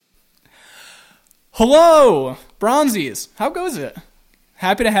Hello, Bronzies. How goes it?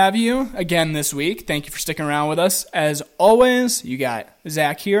 Happy to have you again this week. Thank you for sticking around with us. As always, you got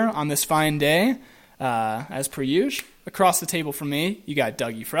Zach here on this fine day. As per usual, across the table from me, you got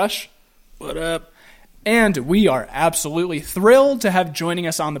Dougie Fresh. What up? And we are absolutely thrilled to have joining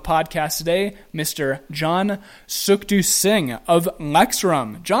us on the podcast today, Mr. John Sukhdev Singh of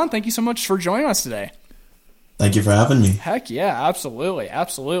Lexrum. John, thank you so much for joining us today. Thank you for having me. Heck yeah, absolutely.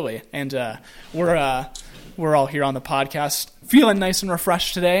 And we're all here on the podcast feeling nice and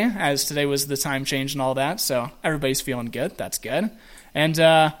refreshed today, as today was the time change and all that, so everybody's feeling good. That's good. And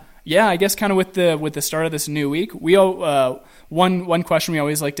I guess kind of with the start of this new week, we one question we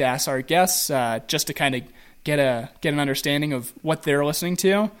always like to ask our guests, just to kind of get an understanding of what they're listening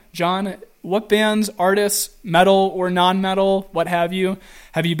to. John, what bands, artists, metal or non-metal, what have you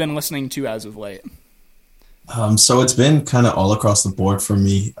been listening to as of late? So it's been kind of all across the board for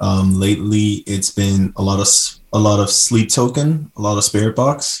me. Lately, it's been a lot of Sleep Token, a lot of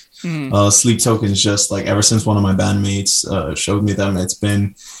Spiritbox. Sleep Token is just like, ever since one of my bandmates showed me them, it's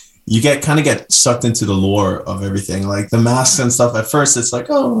been, you get sucked into the lore of everything, like the masks and stuff. At first, it's like,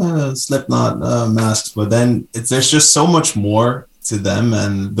 Slipknot masks, but then there's just so much more to them,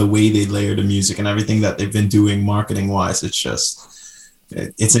 and the way they layer the music and everything that they've been doing marketing wise, it's just.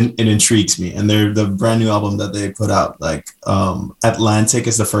 It intrigues me, and they're the brand new album that they put out. Like Atlantic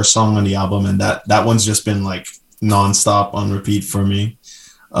is the first song on the album, and that one's just been like nonstop on repeat for me.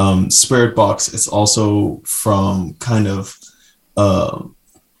 Spiritbox, it's also from kind of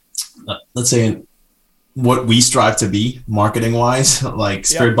let's say what we strive to be marketing wise. Like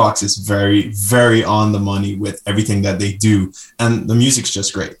Spiritbox is very, very on the money with everything that they do, and the music's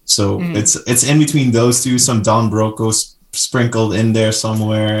just great. So it's in between those two, some Don Broco sprinkled in there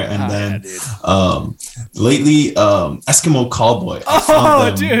somewhere, and then lately Eskimo Callboy.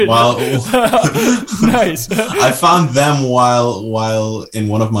 Nice. I found them while in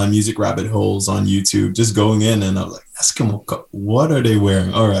one of my music rabbit holes on YouTube, just going in, and I was like, Eskimo, what are they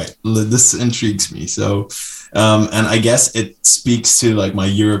wearing? All right, this intrigues me. So and I guess it speaks to like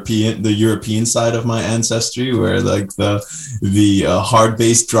the European side of my ancestry, where like the hard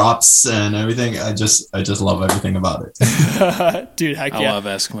bass drops and everything. I just love everything about it. Dude, heck I yeah. love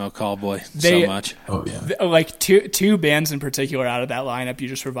Eskimo Callboy so much. Oh yeah. Like two bands in particular out of that lineup you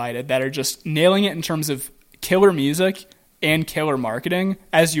just provided that are just nailing it in terms of killer music and killer marketing,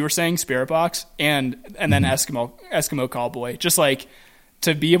 as you were saying, Spiritbox and then Eskimo Callboy. Just like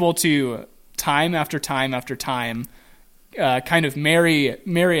to be able to time after time after time, kind of marry,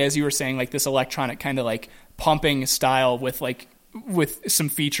 as you were saying, like this electronic kind of like pumping style with some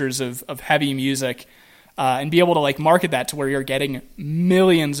features of heavy music, and be able to like market that to where you're getting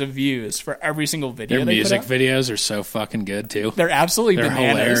millions of views for every single video. Their music videos are so fucking good too. They're absolutely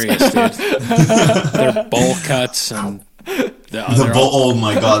hilarious, dude. They're bowl cuts and oh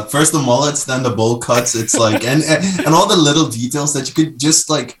my god! First the mullets, then the bowl cuts. It's like and all the little details that you could just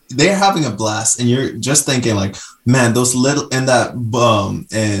like. They're having a blast, and you're just thinking like, man, those little and that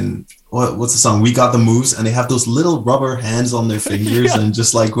and what's the song? We Got the Moves, and they have those little rubber hands on their fingers, and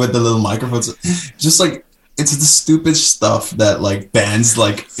just like with the little microphones, just like. It's the stupid stuff that like bands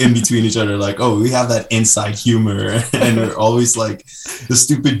like in between each other, like, oh, we have that inside humor, and we're always like the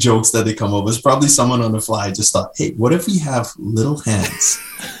stupid jokes that they come up with. Probably someone on the fly just thought, hey, what if we have little hands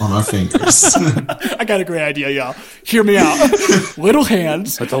on our fingers? I got a great idea, y'all. Hear me out. Little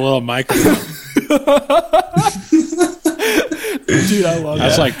hands with a little microphone. Dude, I love that. I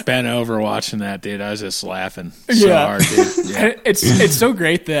was like bent over watching that, dude. I was just laughing so hard, dude. Yeah. It's so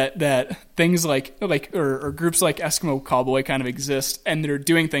great that things like or groups like Eskimo Callboy kind of exist, and they're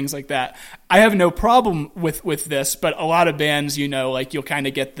doing things like that. I have no problem with this, but a lot of bands, like you'll kind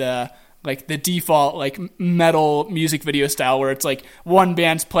of get the default like metal music video style where it's like one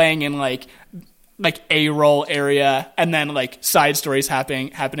band's playing in like A-roll area, and then like side stories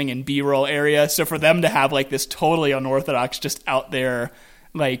happening in B-roll area. So for them to have like this totally unorthodox, just out there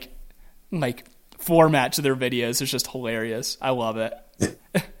like format to their videos is just hilarious. I love it.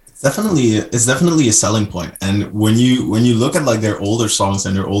 It's definitely a selling point. And when you look at like their older songs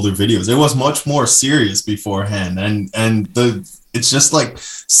and their older videos, it was much more serious beforehand, and it's just like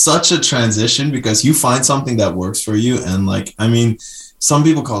such a transition, because you find something that works for you, and like, I mean, some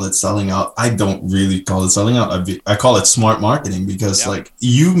people call it selling out. I don't really call it selling out. I call it smart marketing, because like,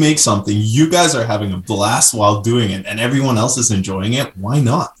 you make something, you guys are having a blast while doing it, and everyone else is enjoying it. Why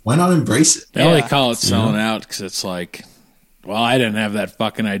not? Why not embrace it? They only call it selling out because it's like, well, I didn't have that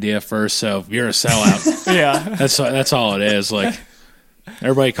fucking idea first, so you're a sellout. Yeah. That's all it is. Like,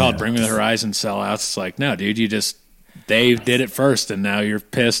 everybody called Bring Me the Horizon sellouts. It's like, no, dude, they did it first, and now you're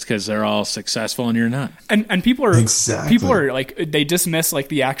pissed because they're all successful and you're not. And people are Exactly. people are like, they dismiss like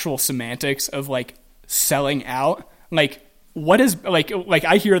the actual semantics of like selling out. Like, what is like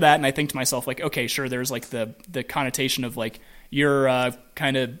I hear that and I think to myself like, okay, sure, there's like the connotation of like you're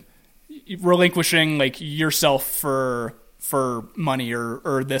kind of relinquishing like yourself for money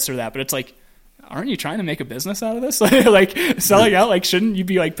or this or that, but it's like, aren't you trying to make a business out of this? Like selling out, like shouldn't you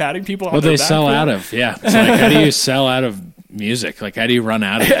be like patting people on What their they back sell for out it? of, yeah. It's like, how do you sell out of music? Like, how do you run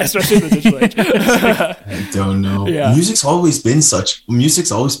out of it? Especially in the digital age. I don't know. Yeah. Music's always been such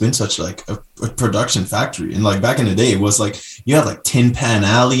like a production factory. And like back in the day, it was like you had like Tin Pan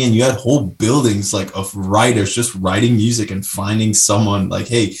Alley and you had whole buildings like of writers just writing music and finding someone like,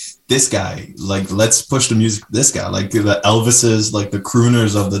 hey, this guy, like, let's push the music. This guy, like the Elvises, like the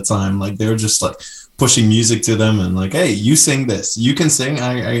crooners of the time, like they were just like pushing music to them and like, hey, you sing this, you can sing.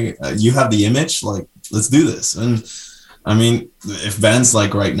 I you have the image, like, let's do this. And I mean, if bands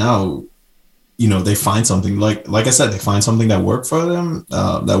like right now, you know, they find something like I said, they find something that works for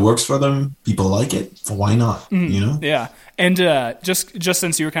them. People like it. Why not? You know? Yeah. And just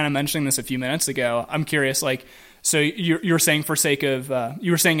since you were kind of mentioning this a few minutes ago, I'm curious, like, so you're saying for sake of, you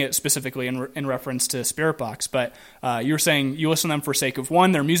were saying it specifically in reference to Spiritbox, but you were saying you listen to them for sake of,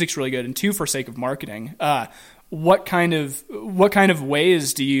 one, their music's really good, and two, for sake of marketing. What kind of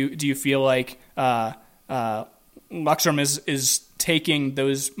ways do you feel like Luxrum is taking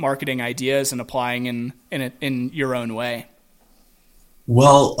those marketing ideas and applying in your own way?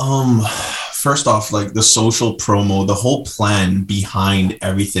 Well, first off, like the social promo, the whole plan behind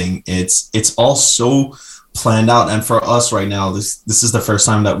everything, it's all so planned out. And for us right now, this is the first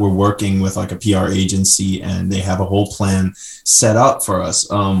time that we're working with like a PR agency and they have a whole plan set up for us.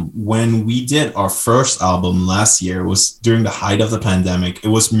 When we did our first album last year, it was during the height of the pandemic. It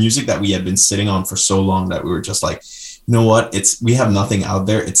was music that we had been sitting on for so long that we were just like, you know what, we have nothing out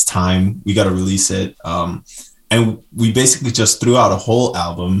there. It's time. We got to release it. And we basically just threw out a whole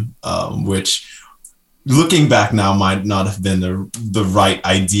album, which looking back now might not have been the right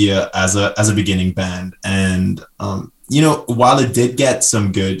idea as a beginning band. And you know, while it did get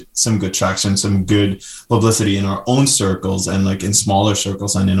some good traction, some good publicity in our own circles and like in smaller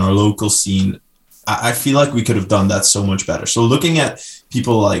circles and in our local scene, I feel like we could have done that so much better. So looking at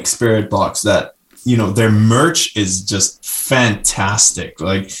people like Spiritbox, that, you know, their merch is just fantastic.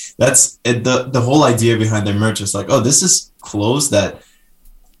 Like that's it, the whole idea behind their merch is like, oh, this is clothes that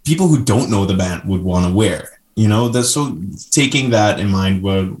people who don't know the band would want to wear, you know. So taking that in mind,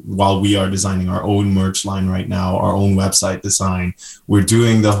 while we are designing our own merch line right now, our own website design, we're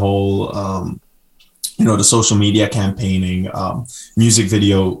doing the whole, you know, the social media campaigning, music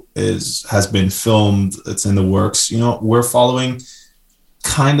video has been filmed. It's in the works. You know, we're following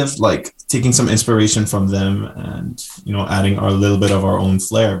kind of like taking some inspiration from them and, you know, adding our little bit of our own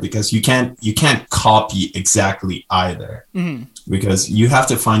flair, because you can't copy exactly either, because you have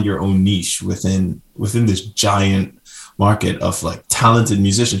to find your own niche within this giant market of like talented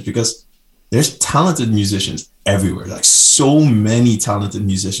musicians, because there's talented musicians everywhere, like so many talented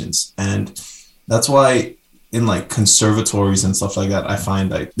musicians. And that's why in like conservatories and stuff like that, I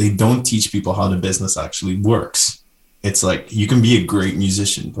find like they don't teach people how the business actually works. It's like, you can be a great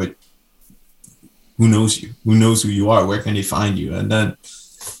musician, but who knows you? Who knows who you are? Where can they find you? And then,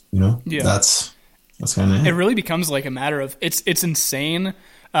 you know, that's kind of it. It really becomes like a matter of, it's insane.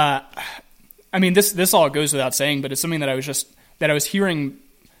 I mean, this all goes without saying, but it's something that I was hearing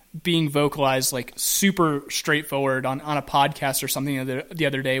being vocalized like super straightforward on a podcast or something the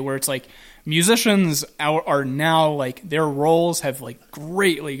other day, where it's like musicians are now like their roles have like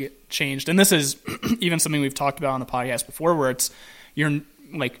greatly changed. And this is even something we've talked about on the podcast before, where it's, you're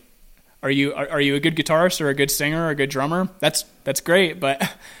like, are you a good guitarist or a good singer or a good drummer? That's great, but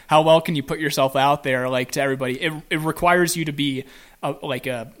how well can you put yourself out there like to everybody? It requires you to be like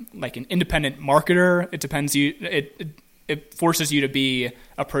an independent marketer. It forces you to be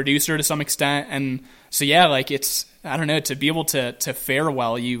a producer to some extent. And so, yeah, like it's, I don't know, to be able to fare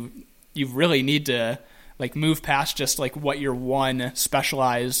well, you really need to like move past just like what your one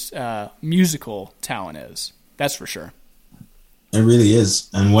specialized musical talent is. That's for sure. It really is.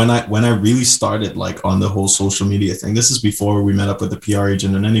 And when I really started like on the whole social media thing, this is before we met up with the PR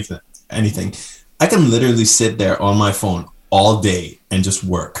agent and anything, I can literally sit there on my phone all day and just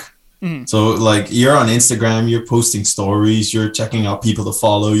work. So like you're on Instagram, you're posting stories, you're checking out people to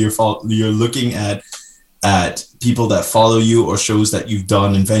follow, you're looking at people that follow you or shows that you've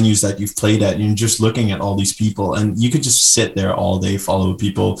done and venues that you've played at, and you're just looking at all these people, and you could just sit there all day, follow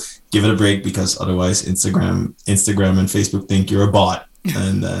people, give it a break, because otherwise Instagram and Facebook think you're a bot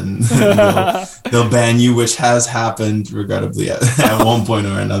and then they'll ban you, which has happened regrettably at one point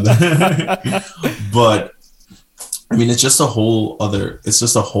or another. But I mean, it's just a whole other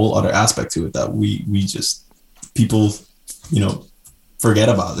aspect to it that we just, people, forget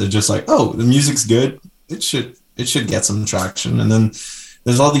about. They're just like, oh, the music's good, it should get some traction. And then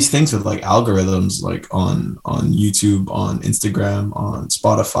there's all these things with like algorithms, like on YouTube, on Instagram, on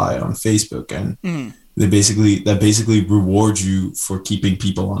Spotify, on Facebook, and they basically reward you for keeping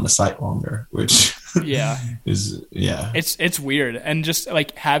people on the site longer, which is it's weird. And just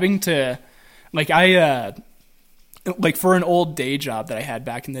like having to, like, I like for an old day job that I had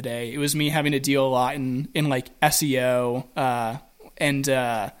back in the day, it was me having to deal a lot in like SEO and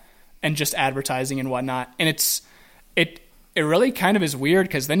just advertising and whatnot. And it really kind of is weird,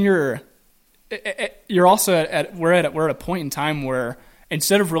 because then you're also we're at a point in time where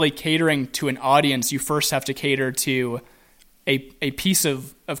instead of really catering to an audience, you first have to cater to a piece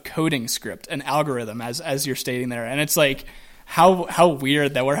of coding script, an algorithm, as you're stating there. And it's like how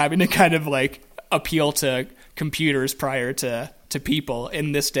weird that we're having to kind of like appeal to computers prior to people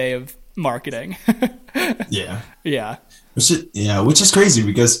in this day of marketing. Which is crazy,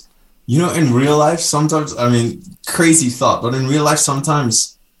 because in real life sometimes, I mean, crazy thought, but in real life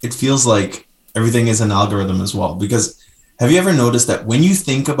sometimes it feels like everything is an algorithm as well. Because have you ever noticed that when you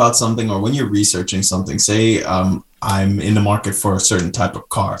think about something, or when you're researching something, say I'm in the market for a certain type of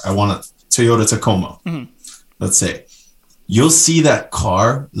car, I want a Toyota Tacoma, let's say, you'll see that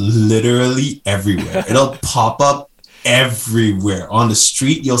car literally everywhere. It'll pop up everywhere on the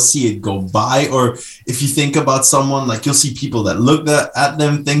street. You'll see it go by. Or if you think about someone, like, you'll see people that look at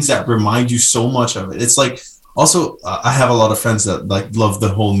them, things that remind you so much of it. It's like, also, I have a lot of friends that like love the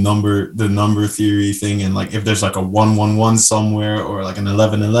whole number theory thing. And like, if there's like a 111 somewhere, or like an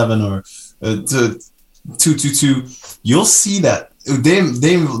 1111, or 222, you'll see that they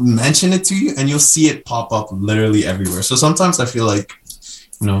mention it to you, and you'll see it pop up literally everywhere. So sometimes I feel like,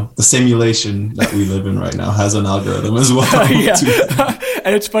 the simulation that we live in right now has an algorithm as well.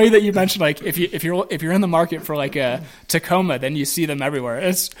 And it's funny that you mentioned, like, if you're in the market for like a Tacoma, then you see them everywhere.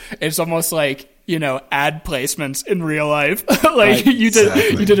 It's almost like, ad placements in real life. Like, you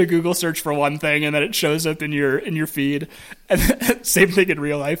did a Google search for one thing, and then it shows up in your feed. And same thing in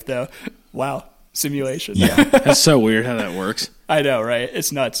real life, though. Wow. Simulation. Yeah. That's so weird how that works. I know, right?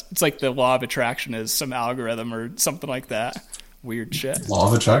 It's nuts. It's like the law of attraction is some algorithm or something like that. Weird shit. Law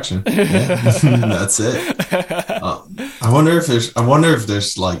of attraction. Yeah. That's it. I wonder if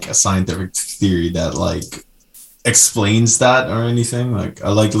there's like a scientific theory that like explains that or anything. Like, I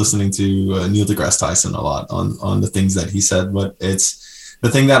like listening to Neil deGrasse Tyson a lot on the things that he said, but it's the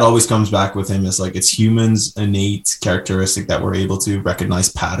thing that always comes back with him is like, it's humans' innate characteristic that we're able to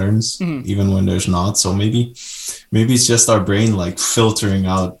recognize patterns even when there's not. So maybe it's just our brain like filtering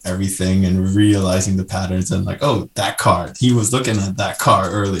out everything and realizing the patterns, and like, oh, that car, he was looking at that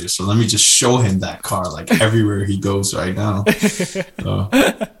car earlier, so let me just show him that car like everywhere he goes right now. So,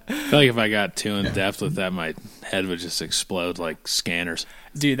 I feel like if I got too in depth with that, my head would just explode like scanners.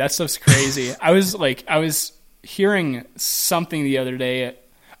 Dude, that stuff's crazy. I was hearing something the other day.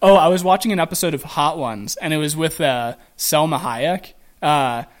 I was watching an episode of Hot Ones, and it was with Selma Hayek.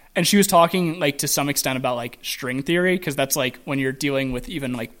 And she was talking like to some extent about like string theory, because that's like when you're dealing with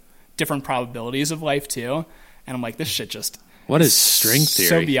even like different probabilities of life too. And I'm like, this shit just, what is string theory?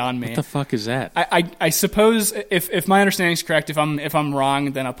 So beyond me. What the fuck is that? I suppose if my understanding is correct, if I'm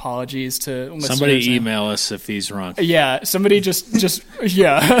wrong, then apologies to listeners. Somebody email us if he's wrong. Yeah, somebody just just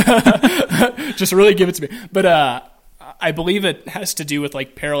really give it to me. But I believe it has to do with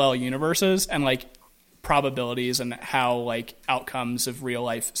like parallel universes and like probabilities, and how like outcomes of real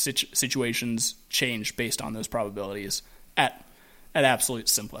life situations change based on those probabilities at absolute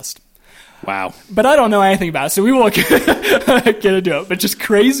simplest. Wow. But I don't know anything about it, so we won't get into it. But just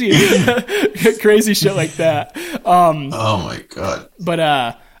crazy shit like that. Oh my God. But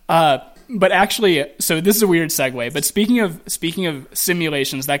actually, so this is a weird segue. But speaking of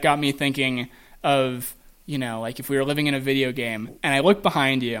simulations, that got me thinking of, like if we were living in a video game, and I look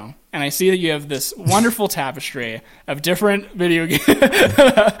behind you and I see that you have this wonderful tapestry of different video games.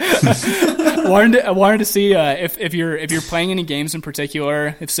 I wanted to see if you're playing any games in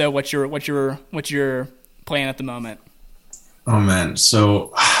particular. If so, what you're playing at the moment. Oh man,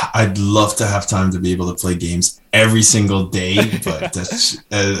 so I'd love to have time to be able to play games every single day, but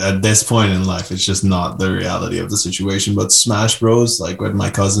at this point in life, it's just not the reality of the situation. But Smash Bros, like with my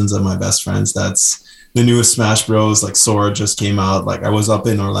cousins and my best friends, that's the newest Smash Bros. Like Sora just came out. Like I was up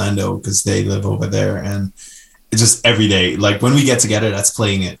in Orlando because they live over there, and it's just every day. Like when we get together, that's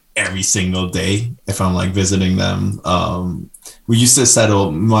playing it every single day if I'm like visiting them. we used to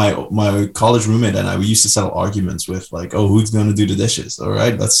settle my college roommate and I. We used to settle arguments with like, oh, who's going to do the dishes? All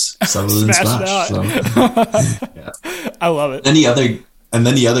right, let's settle it in Smash. So, yeah. I love it. And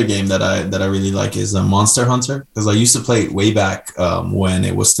then the other game that I really like is Monster Hunter, because I used to play it way back when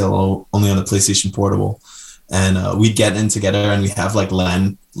it was still only on the PlayStation Portable, and we'd get in together and we have like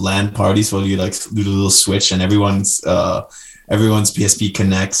LAN parties where you like do the little switch and everyone's PSP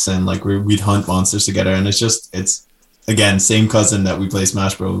connects and like we'd hunt monsters together, and it's again same cousin that we play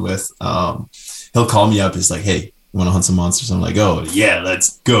Smash Bros with. He'll call me up. He's like, "Hey, you want to hunt some monsters?" I'm like, "Oh yeah,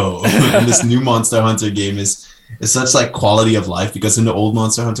 let's go." And this new Monster Hunter game is such like quality of life, because in the old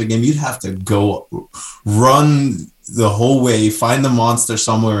Monster Hunter game you'd have to go run the whole way, find the monster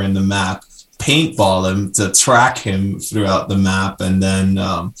somewhere in the map, paintball him to track him throughout the map, and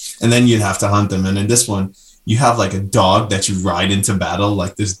then you'd have to hunt him. And in this one you have like a dog that you ride into battle,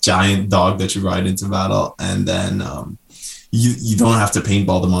 like this giant dog that you ride into battle, and then you don't have to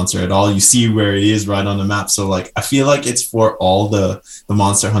paintball the monster at all. You see where it is right on the map. So like I feel like it's for all the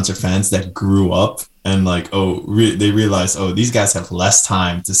Monster Hunter fans that grew up and like they realize, oh, these guys have less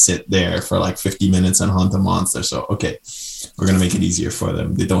time to sit there for like 50 minutes and hunt a monster. So okay, we're gonna make it easier for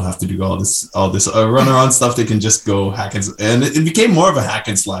them. They don't have to do all this run around stuff. They can just go hack and it became more of a hack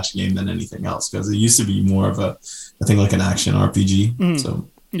and slash game than anything else, because it used to be more of a, I think, like an action RPG. So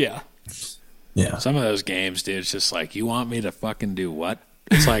yeah. Some of those games, dude, it's just like, you want me to fucking do what?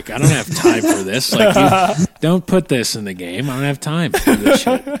 It's like, I don't have time for this. Like, you don't put this in the game. I don't have time for this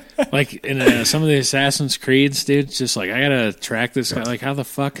shit. Like, in some of the Assassin's Creeds, dude, it's just like, I gotta track this guy. Like, how the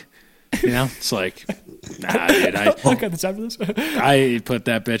fuck? You know? It's like, nah, dude. I got the time for this. I put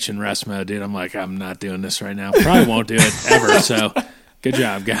that bitch in rest mode, dude. I'm like, I'm not doing this right now. Probably won't do it ever, so good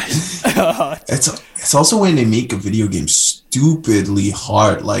job, guys. It's also when they make a video game stupidly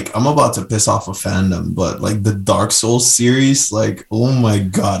hard. Like, I'm about to piss off a fandom, but like the Dark Souls series, like, oh my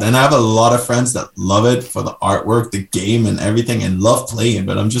god. And I have a lot of friends that love it for the artwork, the game, and everything, and love playing it.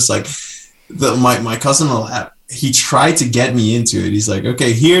 But I'm just like, my cousin he tried to get me into it. He's like,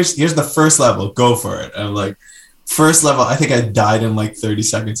 okay, here's the first level, go for it. And I'm like, first level, I think I died in like 30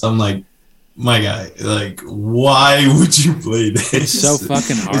 seconds. I'm like, my guy, like, why would you play this? It's so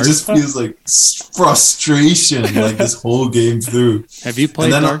fucking hard. It just feels like frustration, like this whole game through. Have you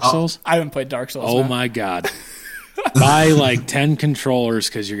played Dark Souls? I haven't played Dark Souls. Oh my god. Buy like 10 controllers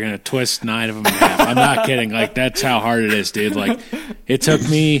because you're going to twist 9 of them in half. I'm not kidding. Like, that's how hard it is, dude. Like, it took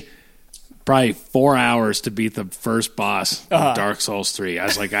me probably 4 hours to beat the first boss of Dark Souls 3. I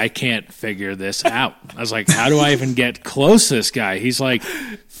was like, I can't figure this out. I was like, how do I even get close to this guy? He's like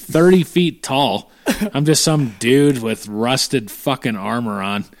 30 feet tall. I'm just some dude with rusted fucking armor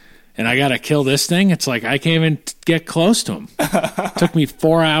on, and I gotta kill this thing. It's like I can't even get close to him. Took me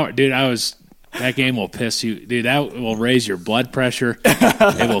 4 hours, dude. That game will piss you, dude. That will raise your blood pressure.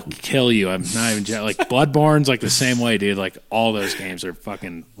 It will kill you. I'm not even like Bloodborne's like the same way, dude. Like all those games are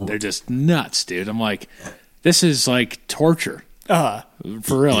fucking, they're just nuts, dude. I'm like, this is like torture. For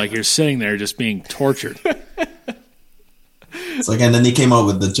real. Like you're sitting there just being tortured. It's like, and then they came out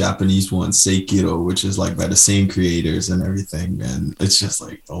with the Japanese one, Sekiro, which is like by the same creators and everything, and it's just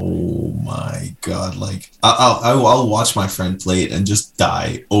like, oh my god! Like, I'll watch my friend play it and just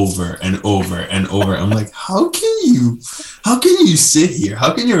die over and over and over. I'm like, how can you sit here?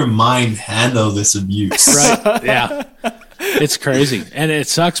 How can your mind handle this abuse? Right? Yeah, it's crazy, and it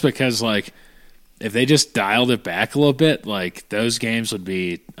sucks because like, if they just dialed it back a little bit, like those games would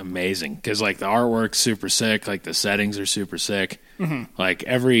be amazing because like the artwork's super sick, like the settings are super sick, like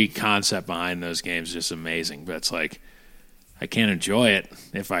every concept behind those games is just amazing. But it's like I can't enjoy it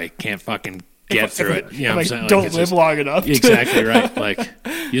if I can't fucking get through it. You know what I'm saying? Don't live long enough. Exactly right. Like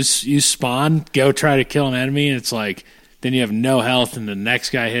you spawn, go try to kill an enemy, and it's like then you have no health, and the next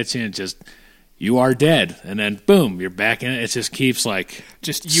guy hits you, and just you are dead, and then boom, you're back in it. It just keeps like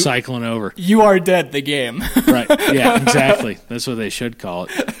cycling over. You are dead. The game, right? Yeah, exactly. That's what they should call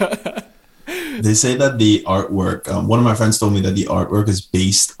it. They say that the artwork. One of my friends told me that the artwork is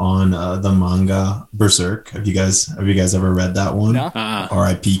based on the manga Berserk. Have you guys ever read that one? No.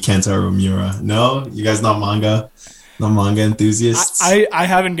 R.I.P. Kentaro Miura. No, you guys not manga enthusiasts. I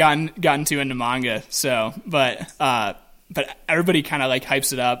haven't gotten too into manga, so but everybody kind of like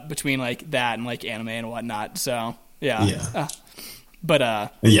hypes it up between like that and like anime and whatnot. So yeah.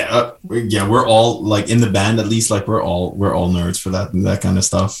 We're all like in the band, at least, like we're all nerds for that kind of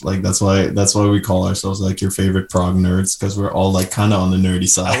stuff. Like that's why we call ourselves like your favorite prog nerds, because we're all like kind of on the nerdy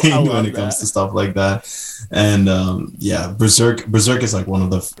side when it comes to stuff like that. And Berserk is like one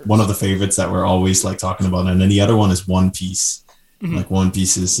of the favorites that we're always like talking about. And then the other one is One Piece. Like One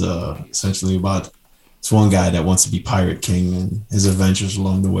Piece is essentially about it's one guy that wants to be Pirate King and his adventures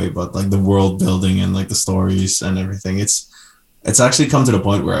along the way, but like the world building and like the stories and everything. It's actually come to the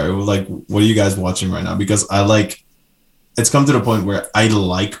point where I like, what are you guys watching right now? Because it's come to the point where I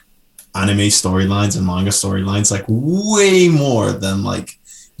like anime storylines and manga storylines like way more than like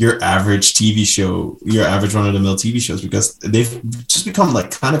your average TV show, your average run-of-the-mill TV shows, because they've just become like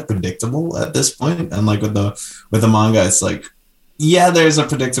kind of predictable at this point. And like with the manga, it's like, yeah, there's a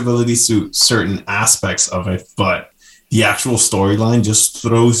predictability to certain aspects of it, but the actual storyline just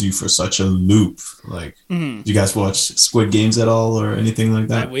throws you for such a loop. Like, do you guys watch Squid Games at all or anything like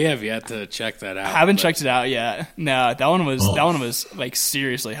that? We have yet to check that out. I haven't checked it out yet. No, that one was like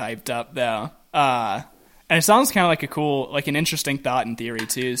seriously hyped up though. And it sounds kind of like a cool, like an interesting thought in theory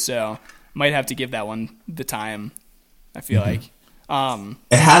too. So might have to give that one the time. I feel like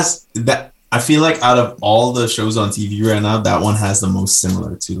it has that. I feel like out of all the shows on TV right now, that one has the most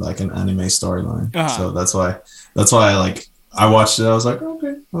similar to like an anime storyline. So that's why I watched it. I was like,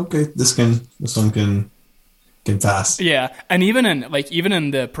 okay, this one can pass. Yeah, and even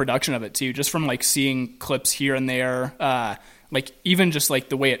in the production of it too, just from like seeing clips here and there, like even just like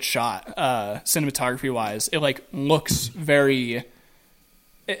the way it's shot, cinematography wise, it like looks very.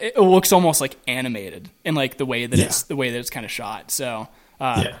 It looks almost like animated in like the way that it's kind of shot. So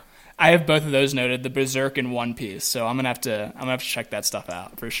I have both of those noted, the Berserk and One Piece. So I'm gonna have to check that stuff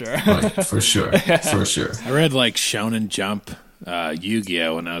out for sure. Right, for sure. I read like Shonen Jump,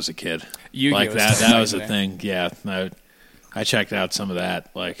 Yu-Gi-Oh when I was a kid. Yu-Gi-Oh like that was a thing. Yeah, I checked out some of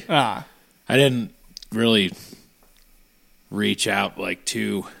that. Like I didn't really reach out like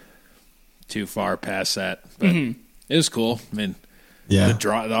too far past that, but it was cool. I mean, the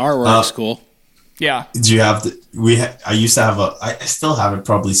artwork's cool. Yeah. Do you have I used to have I still have it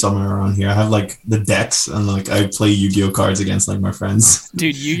probably somewhere around here. I have like the decks and like I play Yu-Gi-Oh cards against like my friends.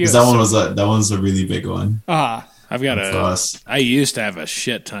 Dude, Yu-Gi-Oh. That one's a really big one. I've got I used to have a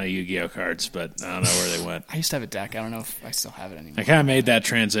shit ton of Yu-Gi-Oh cards, but I don't know where they went. I used to have a deck. I don't know if I still have it anymore. I kind of made that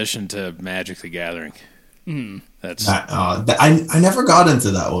transition to Magic the Gathering. That's I never got into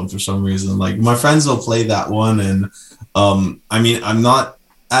that one for some reason. Like my friends will play that one, and I mean I'm not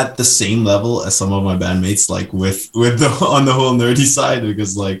at the same level as some of my bandmates, like with on the whole nerdy side,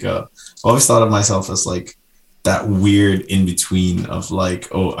 because like I always thought of myself as like that weird in between of like,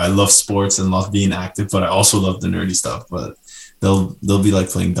 oh, I love sports and love being active, but I also love the nerdy stuff. But they'll be like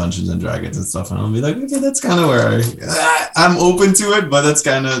playing Dungeons and Dragons and stuff, and I'll be like, okay, that's kind of where I'm open to it, but that's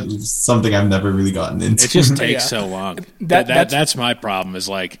kind of something I've never really gotten into. It just takes so long. That's my problem. Is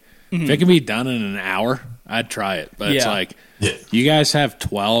like if it can be done in an hour, I'd try it, but it's like. Yeah. You guys have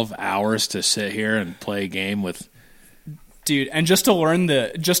 12 hours to sit here and play a game with, dude, and just to learn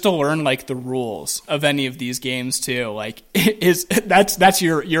like the rules of any of these games too. Like that's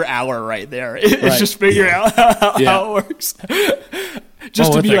your hour right there. It's just figuring out how it works.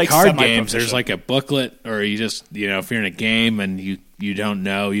 Just to be like card games, there's like a booklet, or you just if you're in a game and you don't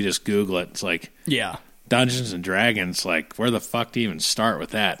know, you just Google it. It's like Dungeons and Dragons. Like where the fuck do you even start with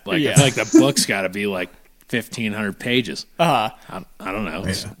that? Like I feel like the book's got to be like 1,500 pages. I don't know.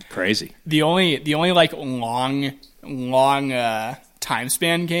 It's crazy. The only like long time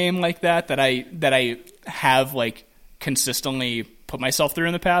span game like that I have like consistently put myself through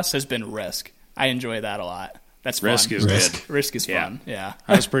in the past has been Risk. I enjoy that a lot. That's fun. Risk is good. Risk is fun. Yeah.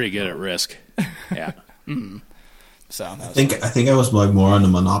 I was pretty good at Risk. Yeah. So I think I was like more on the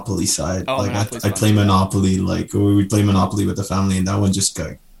Monopoly side. Like I play Monopoly, like we would play Monopoly with the family, and that one just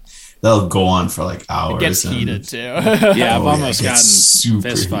that'll go on for like hours. It gets heated too. Yeah, I've almost gotten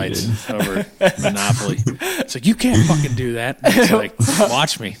fist fights over Monopoly. It's like, you can't fucking do that. It's like,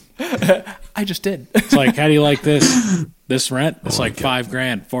 watch me. I just did. It's like, how do you like this rent? It's like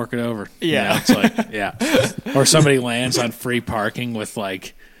 $5,000. Fork it over. Yeah. It's like, or somebody lands on free parking with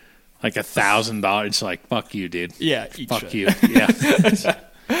like $1,000. It's like, fuck you, dude. Yeah. Fuck you. Yeah.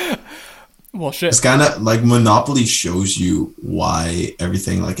 Well, shit. It's kind of like Monopoly shows you why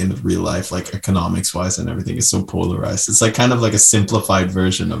everything, like in real life, like economics wise and everything, is so polarized. It's like kind of like a simplified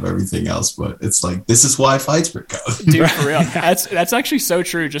version of everything else, but it's like, this is why fights break out. Dude, for real. That's actually so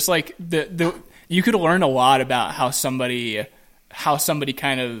true. Just like the you could learn a lot about how somebody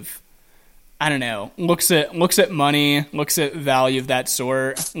kind of, I don't know, looks at money, looks at value of that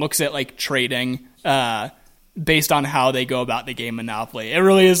sort, looks at like trading, based on how they go about the game Monopoly. It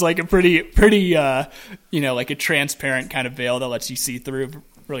really is like a pretty like a transparent kind of veil that lets you see through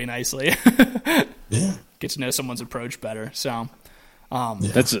really nicely. Yeah. Get to know someone's approach better. So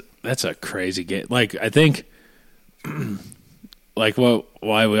that's a crazy game. Like I think like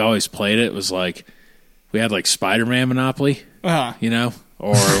why we always played it was like we had like Spider-Man Monopoly, or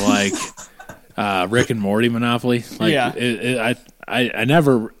like Rick and Morty Monopoly. Like, Yeah. I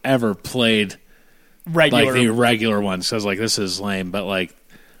never ever played Regular. like the regular ones. So I was like, this is lame. But like,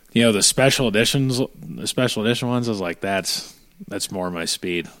 you know, the special edition ones, I was like, that's more my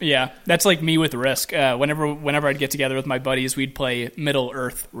speed. Yeah, that's like me with Risk. Whenever I'd get together with my buddies, we'd play Middle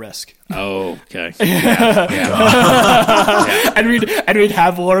Earth Risk. Oh, okay. And we'd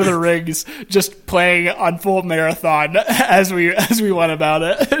have Lord of the Rings just playing on full marathon as we went about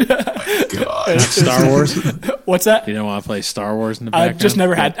it. God. Star Wars. What's that? You don't want to play Star Wars in the I background? just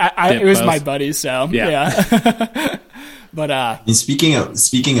never had. It was both? my buddies, so Yeah. But And speaking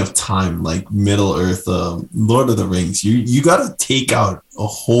of time, like Middle Earth, Lord of the Rings, you gotta take out a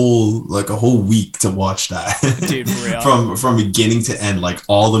whole week to watch that, dude, for real. from beginning to end, like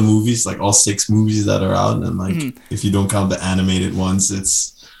all the movies, like all 6 movies that are out, and like if you don't count the animated ones,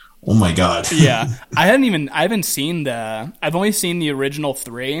 it's oh my god. Yeah, I've only seen the original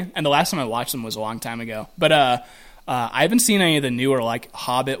 3, and the last time I watched them was a long time ago. But I haven't seen any of the newer like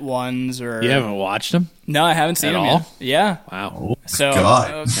Hobbit ones or. You haven't watched them? No, I haven't seen At them all? yet. Yeah. Wow. So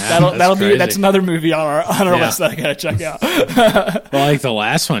God. that's another movie on our Yeah. list that I gotta check out. Well, like the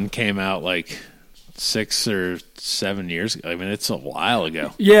last one came out like 6 or 7 years ago. I mean, it's a while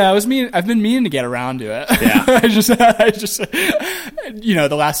ago. Yeah, I've been meaning to get around to it. Yeah. I just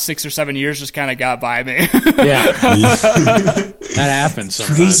the last 6 or 7 years just kind of got by me. Yeah. That happens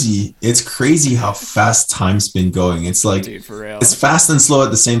sometimes. Crazy. It's crazy how fast time's been going. It's like Dude, for real. it's fast and slow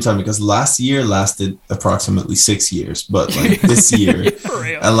at the same time, because last year lasted approximately 6 years, but like this year, For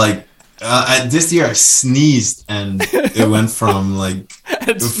real. and like this year I sneezed and it went from like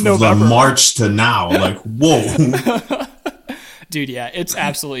It's from November. March to now. Like whoa. Dude, yeah, it's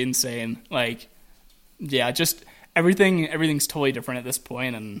absolutely insane. Like, yeah, just everything's totally different at this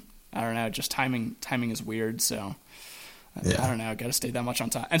point, and I don't know, just timing is weird. So Yeah. I don't know, I got to stay that much on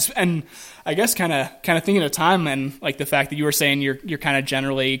time. And I guess kind of thinking of time, and like the fact that you were saying you're kind of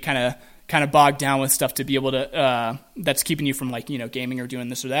generally kind of bogged down with stuff to be able to that's keeping you from like, you know, gaming or doing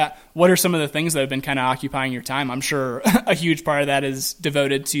this or that. What are some of the things that have been kind of occupying your time? I'm sure a huge part of that is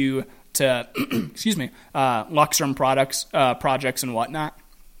devoted to excuse me, Luxrum projects and whatnot.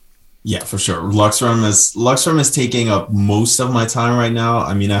 Yeah, for sure. Luxrum is taking up most of my time right now.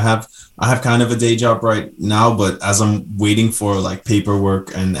 I mean, I have kind of a day job right now, but as I'm waiting for like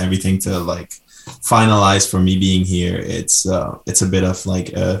paperwork and everything to like finalize for me being here, it's a bit of like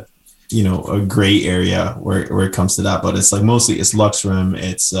a gray area where it comes to that. But it's like mostly it's Luxrum,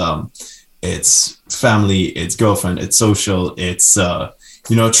 it's family, it's girlfriend, it's social, it's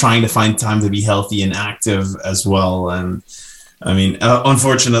trying to find time to be healthy and active as well. And I mean,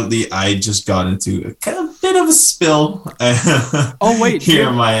 unfortunately, I just got into a kind of bit of a spill. Oh wait, here dude.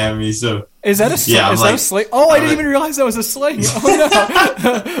 in Miami. So Is that a sling? Yeah, is that a sling? Oh, I didn't even realize that was a sling. Oh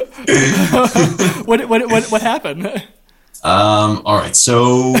no! What happened? All right.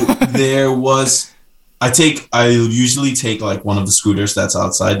 So there was. I usually take like one of the scooters that's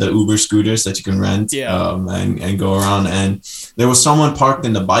outside, the Uber scooters that you can rent, Yeah. and go around. And there was someone parked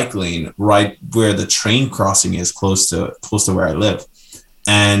in the bike lane right where the train crossing is, close to where I live.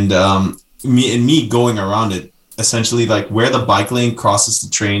 And me going around it, essentially like where the bike lane crosses the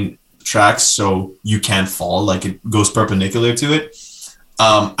train tracks, so you can't fall, like it goes perpendicular to it.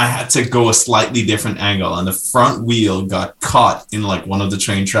 I had to go a slightly different angle, and the front wheel got caught in like one of the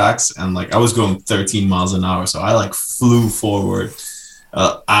train tracks, and like I was going 13 miles an hour, so I like flew forward.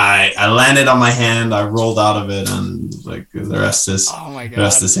 I landed on my hand, I rolled out of it, and like the rest is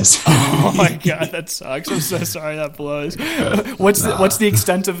history. Oh my god, that sucks. I'm so sorry. That blows. What's the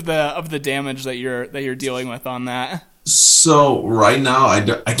extent of the damage that you're dealing with on that? So right now I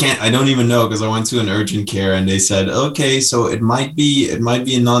don't even know, because I went to an urgent care and they said, okay, so it might be a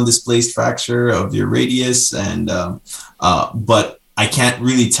non-displaced fracture of your radius, and but I can't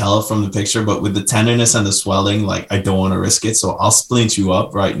really tell from the picture, but with the tenderness and the swelling, like I don't want to risk it, so I'll splint you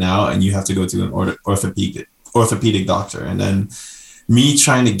up right now and you have to go to an orthopedic doctor. And then me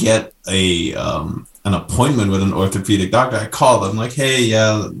trying to get an appointment with an orthopedic doctor, I called them like, hey,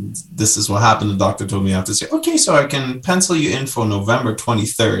 yeah, this is what happened. The doctor told me I have to say, okay, so I can pencil you in for November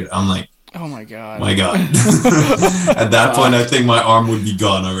 23rd. I'm like, oh my god. At that point, I think my arm would be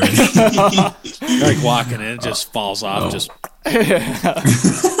gone already. You're like walking in, it just falls off. Just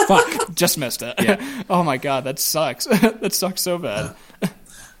fuck, just missed it. Yeah. Oh my god, that sucks. That sucks so bad.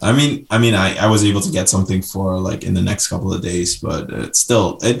 I mean, I was able to get something for like in the next couple of days, but it's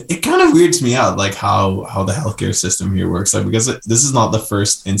still, it kind of weirds me out, like how the healthcare system here works. Like, because this is not the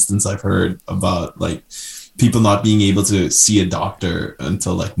first instance I've heard about like people not being able to see a doctor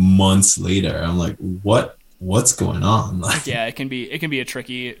until like months later. I'm like, what what's going on? Like, yeah, it can be a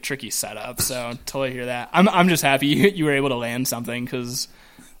tricky setup. So totally hear that. I'm just happy you were able to land something because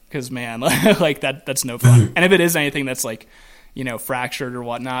man, like that's no fun. And if it is anything that's like, you know, fractured or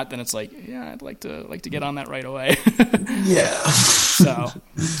whatnot, then it's like, yeah, I'd like to get on that right away. yeah. So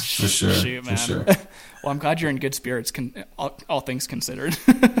for sure. Shoot, man. For sure. Well, I'm glad you're in good spirits, all things considered.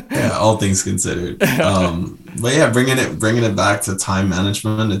 Yeah, all things considered. But yeah, bringing it back to time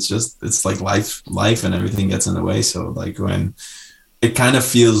management, it's like life and everything gets in the way. So like when it kind of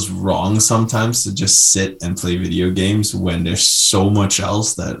feels wrong sometimes to just sit and play video games when there's so much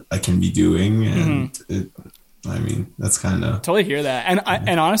else that I can be doing, and I mean, that's kind of totally hear that.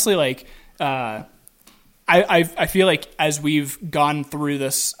 And honestly, like, I feel like as we've gone through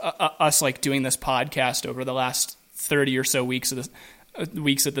this, us like doing this podcast over the last 30 or so weeks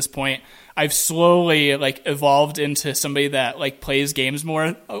at this point, I've slowly like evolved into somebody that like plays games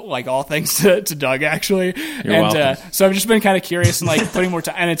more, like all thanks to Doug actually. So I've just been kind of curious and like putting more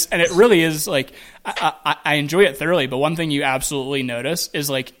time, and it really is like, I enjoy it thoroughly. But one thing you absolutely notice is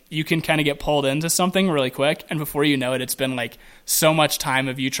like you can kind of get pulled into something really quick, and before you know it, it's been like so much time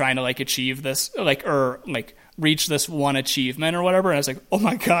of you trying to like achieve this, like, or like reach this one achievement or whatever. And I was like, oh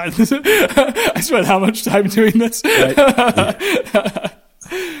my God, I spent how much time doing this? Right.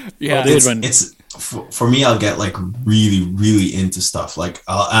 Yeah, it's for me. I'll get like really, really into stuff. Like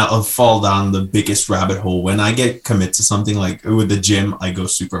I'll fall down the biggest rabbit hole when I get commit to something. Like with the gym, I go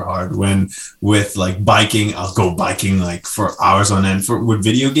super hard. When with like biking, I'll go biking like for hours on end. With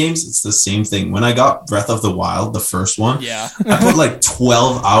video games, it's the same thing. When I got Breath of the Wild, the first one, yeah, I put like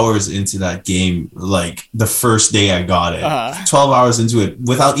 12 hours into that game. Like the first day I got it, 12 hours into it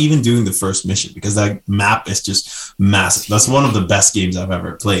without even doing the first mission, because that map is just massive. That's one of the best games I've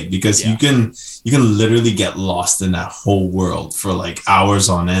ever played, because you can literally get lost in that whole world for like hours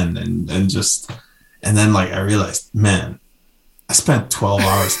on end, and then like I realized, man, I spent 12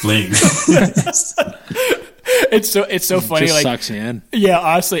 hours playing this. It's so funny. Just like, sucks you in. Yeah,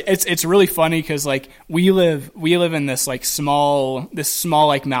 honestly, it's really funny because like we live in this like small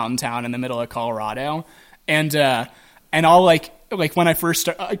like mountain town in the middle of Colorado, and I'll like when I first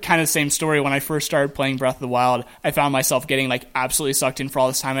kind of the same story. When I first started playing Breath of the Wild, I found myself getting like absolutely sucked in for all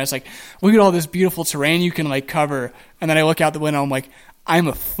this time. And I was like, look at all this beautiful terrain you can like cover. And then I look out the window, I'm like, I'm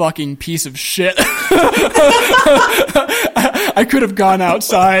a fucking piece of shit. I could have gone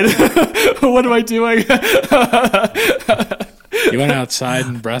outside. What am I doing? You went outside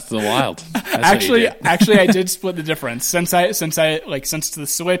in Breath of the Wild. That's Actually, I did split the difference since it's the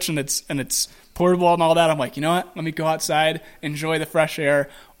Switch and it's portable and all that. I'm like, you know what? Let me go outside, enjoy the fresh air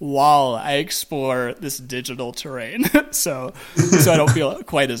while I explore this digital terrain. so I don't feel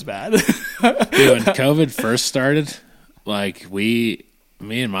quite as bad. Dude, when COVID first started, like me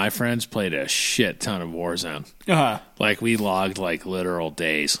and my friends played a shit ton of Warzone. Like we logged like literal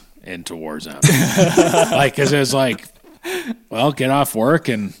days into Warzone. Like, cause it was like, well, get off work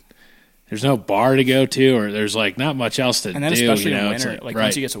and there's no bar to go to, or there's like not much else to do. And then especially in winter, like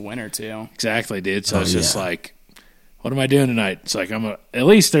once you get to winter too. Exactly, dude. So it's just like, what am I doing tonight? It's like at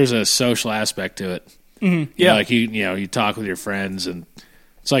least there's a social aspect to it. Mm-hmm. Yeah, like you talk with your friends, and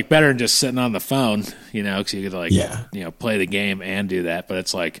it's like better than just sitting on the phone, because you could like play the game and do that. But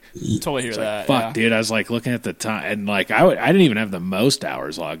it's like totally hear that. Fuck, dude. I was like looking at the time, and like I didn't even have the most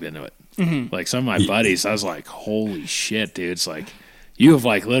hours logged into it. Mm-hmm. Like some of my buddies, I was like, holy shit, dude. It's like you have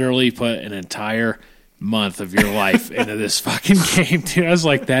like literally put an entire month of your life into this fucking game, dude. I was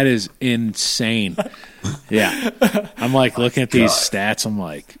like, that is insane. Yeah. I'm like looking at these stats. I'm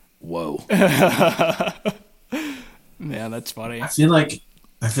like, whoa. Man, that's funny. I feel like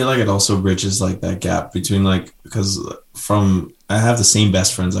it also bridges like that gap between like, because I have the same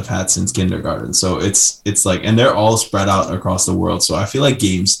best friends I've had since kindergarten. So it's like, and they're all spread out across the world. So I feel like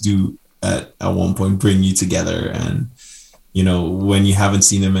games do at one point bring you together, and when you haven't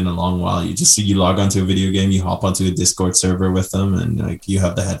seen them in a long while, you log onto a video game, you hop onto a Discord server with them, and like you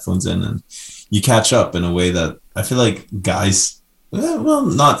have the headphones in and you catch up in a way that I feel like guys, well,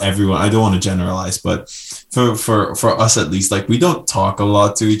 not everyone, I don't want to generalize, but for us at least, like we don't talk a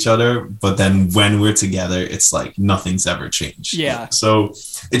lot to each other, but then when we're together, it's like nothing's ever changed. Yeah. So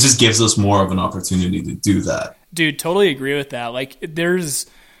it just gives us more of an opportunity to do that. Dude, totally agree with that. Like there's,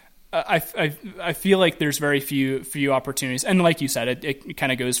 I feel like there's very few opportunities, and like you said, it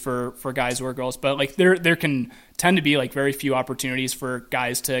kind of goes for guys or girls, but like there can tend to be like very few opportunities for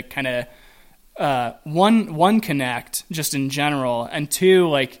guys to kind of one connect just in general, and two,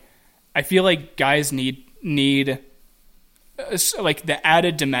 like I feel like guys need like the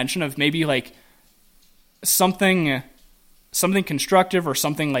added dimension of maybe like something something constructive or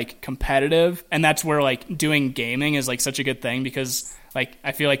something like competitive, and that's where like doing gaming is like such a good thing, because like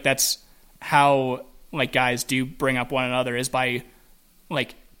I feel like that's how like guys do bring up one another, is by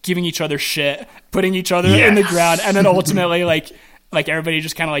like giving each other shit, putting each other in the ground, and then ultimately like everybody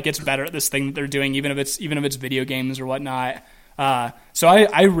just kind of like gets better at this thing that they're doing, even if it's video games or whatnot. So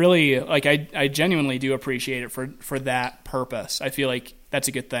I really like, I genuinely do appreciate it for that purpose. I feel like that's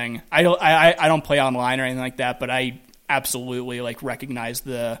a good thing. I don't play online or anything like that, but I absolutely like recognize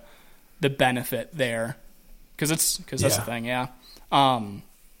the benefit there, because that's the thing. Yeah. And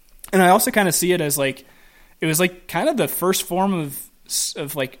I also kind of see it as like, it was like kind of the first form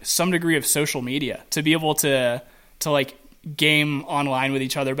of like some degree of social media, to be able to like game online with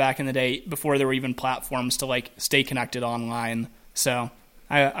each other back in the day, before there were even platforms to like stay connected online. So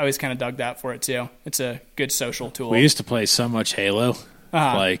I always kind of dug that for it too. It's a good social tool. We used to play so much Halo,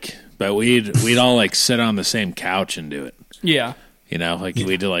 but we'd all like sit on the same couch and do it. Yeah. You know, like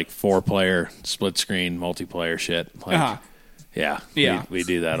we did like 4-player split screen multiplayer shit. Like, we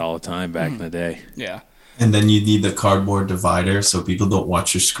do that all the time back in the day. Yeah. And then you need the cardboard divider so people don't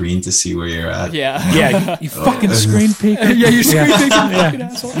watch your screen to see where you're at. Yeah. Yeah. You fucking screen peeker. Yeah, you screen peeker. Fucking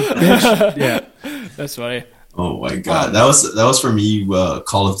asshole. Yeah. That's funny. Oh my god, that was for me.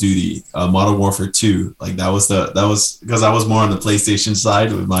 Call of Duty, Modern Warfare 2. Like that was because I was more on the PlayStation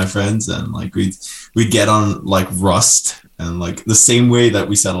side with my friends, and like we'd get on like Rust, and like the same way that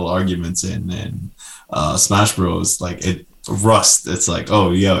we settle arguments in Smash Bros. Like Rust. It's like,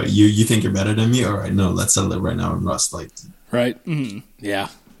 oh yeah, you think you're better than me? All right, no, let's settle it right now in Rust. Like, right? Mm-hmm. Yeah.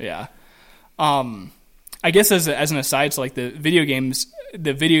 I guess as an aside to like the video game,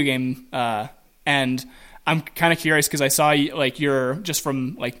 and I'm kind of curious because I saw like you're just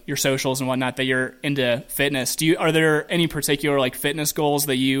from like your socials and whatnot that you're into fitness. Are there any particular like fitness goals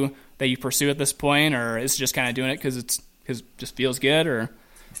that you pursue at this point, or is it just kind of doing it because it just feels good, or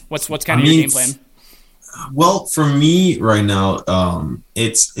what's kind of your game plan? Well, for me right now,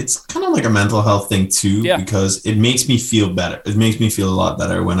 it's kind of like a mental health thing too, because it makes me feel better. It makes me feel a lot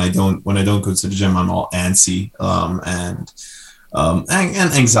better when I don't go to the gym. I'm all antsy, and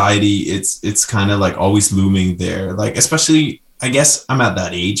anxiety. It's kind of like always looming there. Like, especially, I guess I'm at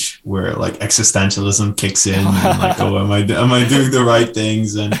that age where like existentialism kicks in, and like, oh, am I doing the right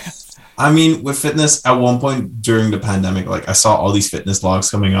things? And I mean, with fitness, at one point during the pandemic, like I saw all these fitness blogs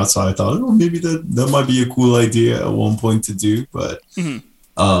coming out, so I thought, oh, maybe that might be a cool idea at one point to do. But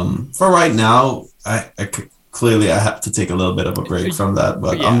for right now, clearly I have to take a little bit of a break from that.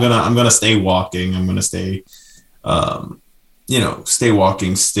 But I'm gonna stay walking. I'm gonna stay, stay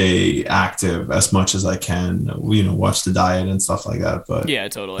walking, stay active as much as I can. Watch the diet and stuff like that. But yeah,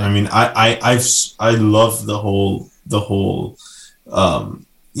 totally. I mean, I love the whole.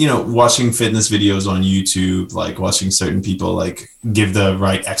 Watching fitness videos on YouTube, like watching certain people like give the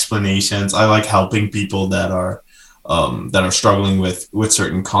right explanations. I like helping people that are struggling with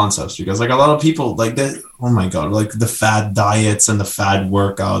certain concepts, because like a lot of people like that. Oh my God, like the fad diets and the fad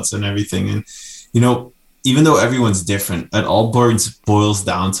workouts and everything. And, even though everyone's different, it all boils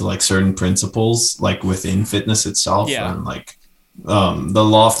down to like certain principles, like within fitness itself. Yeah. And like the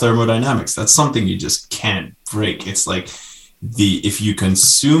law of thermodynamics, that's something you just can't break. It's like, if you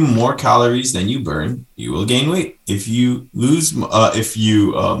consume more calories than you burn, you will gain weight. If you burn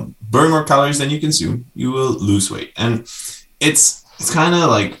more calories than you consume, you will lose weight. And it's kind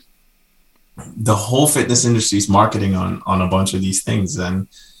of like the whole fitness industry is marketing on a bunch of these things. And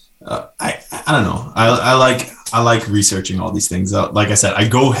I don't know. I like researching all these things. Like I said, I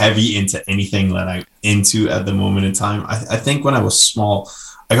go heavy into anything that I'm into at the moment in time. I think when I was small,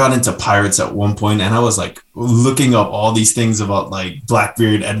 I got into pirates at one point, and I was like looking up all these things about like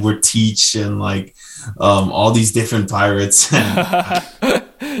Blackbeard, Edward Teach, and like all these different pirates. I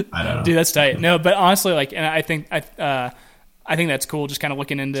don't know. Dude, that's tight. No, but honestly, like, and I think that's cool. Just kind of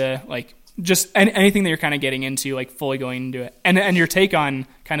looking into like just anything that you're kind of getting into, like fully going into it, and your take on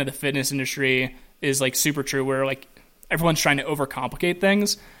kind of the fitness industry is like super true. Where like everyone's trying to overcomplicate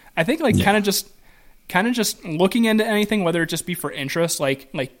things. I think like kind of just looking into anything, whether it just be for interest, like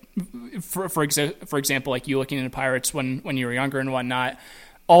for example, like you looking into pirates when you were younger and whatnot,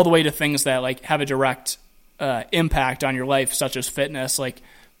 all the way to things that like have a direct impact on your life, such as fitness. Like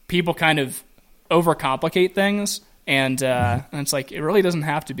people kind of overcomplicate things, and it's like it really doesn't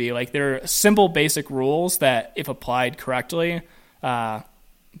have to be. Like there are simple, basic rules that, if applied correctly, then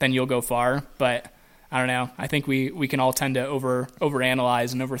you'll go far. But I don't know. I think we can all tend to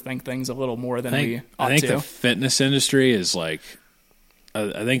overanalyze and overthink things a little more than we ought to. I think the fitness industry is like,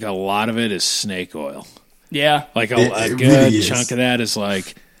 I think a lot of it is snake oil. Yeah. Like a good chunk of that is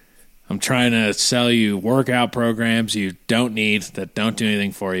like I'm trying to sell you workout programs you don't need that don't do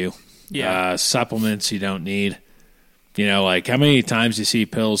anything for you. Yeah. Supplements you don't need. You know, like how many times you see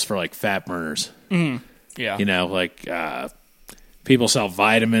pills for like fat burners? Mm-hmm. Yeah. You know, like people sell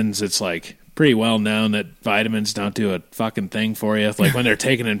vitamins. It's like pretty well known that vitamins don't do a fucking thing for you. Like when they're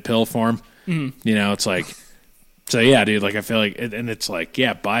taken in pill form, you know, it's like, so yeah, dude, like I feel like, and it's like,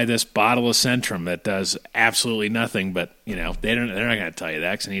 yeah, buy this bottle of Centrum that does absolutely nothing, but you know, they're not going to tell you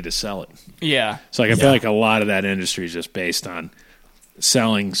that because they need to sell it. Yeah. So like, I feel like a lot of that industry is just based on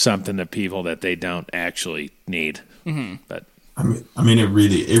selling something to people that they don't actually need. Mm-hmm. But I mean, it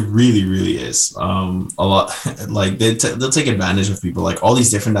really is. A lot like they'll take advantage of people, like all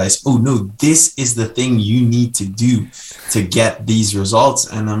these different diets. Oh no, this is the thing you need to do to get these results.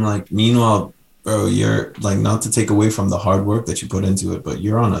 And I'm like, meanwhile, bro, you're like, not to take away from the hard work that you put into it, but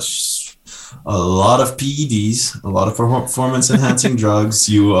you're on a lot of PEDs, a lot of performance enhancing drugs.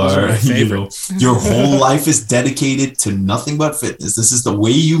 You are, you know, your whole life is dedicated to nothing but fitness. This is the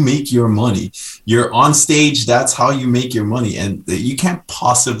way you make your money. You're on stage. That's how you make your money. And you can't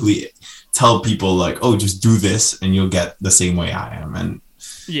possibly tell people like, oh, just do this and you'll get the same way I am. And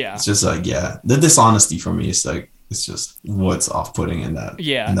yeah, it's just like, yeah, the dishonesty for me is like, it's just what's off-putting in that,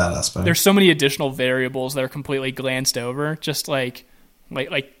 in that aspect. There's so many additional variables that are completely glanced over. Just like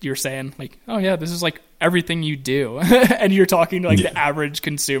you're saying, like, oh yeah, this is like everything you do. And you're talking to like the average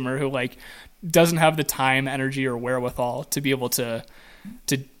consumer who like doesn't have the time, energy, or wherewithal to be able to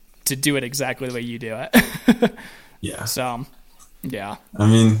do it exactly the way you do it. Yeah. So, yeah. I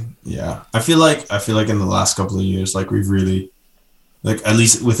mean, yeah. I feel like in the last couple of years, like we've really, like at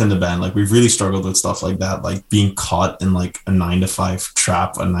least within the band, like we've really struggled with stuff like that, like being caught in like a 9-to-5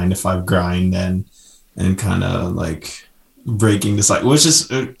 trap, a 9-to-5 grind, and kind of like breaking the cycle, which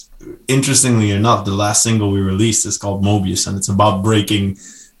is interestingly enough, the last single we released is called Mobius, and it's about breaking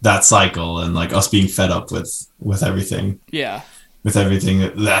that cycle and like us being fed up with everything. Yeah. With everything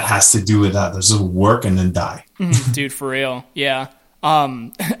that has to do with that. There's just work and then die. Dude, for real. Yeah.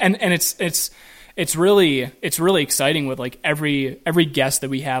 And it's really exciting with like every guest that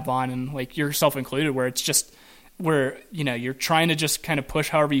we have on, and like yourself included, where it's just where, you know, you're trying to just kind of push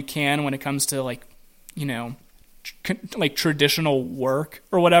however you can when it comes to like, you know, like traditional work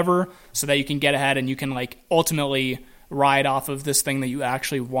or whatever, so that you can get ahead and you can like ultimately ride off of this thing that you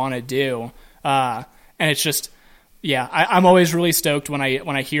actually want to do. And it's just, yeah, I'm always really stoked when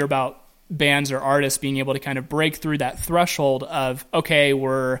I hear about bands or artists being able to kind of break through that threshold of, okay,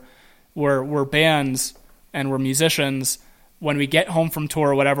 we're bands and we're musicians. When we get home from tour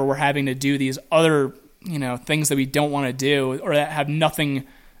or whatever, we're having to do these other, you know, things that we don't want to do, or that have nothing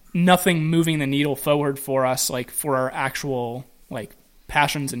moving the needle forward for us, like for our actual like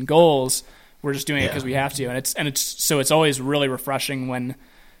passions and goals. We're just doing it because we have to. And it's always really refreshing when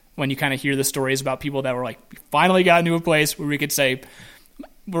you kind of hear the stories about people that were like, we finally got into a place where we could say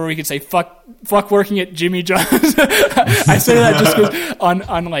fuck working at Jimmy John's. I say that just because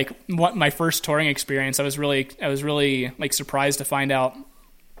on like what my first touring experience, I was really like surprised to find out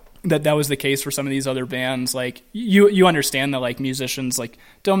that was the case for some of these other bands. Like you understand that like musicians like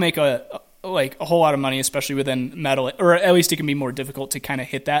don't make a whole lot of money, especially within metal, or at least it can be more difficult to kind of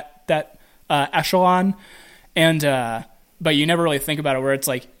hit that echelon. And but you never really think about it, where it's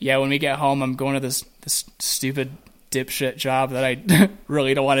like, yeah, when we get home, I'm going to this stupid dipshit job that I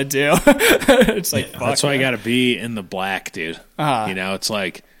really don't want to do. It's like, fuck, that's why I got to be in the black, dude. You know, it's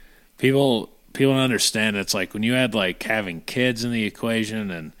like people don't understand. It's like when you add like having kids in the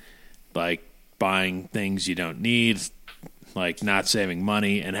equation and like buying things you don't need, like not saving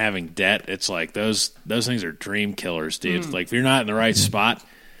money and having debt. It's like those things are dream killers, dude. Like if you're not in the right spot,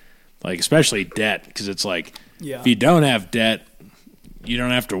 like especially debt, because it's like if you don't have debt, you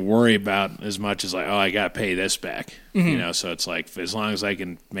don't have to worry about as much as like, oh, I got to pay this back. You know, so it's like as long as I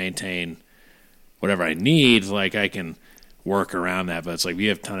can maintain whatever I need, like I can work around that. But it's like if you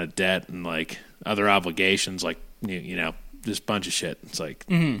have a ton of debt and like other obligations, like you know, this bunch of shit. It's like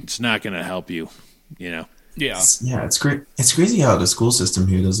it's not going to help you. You know. It's great. It's crazy how the school system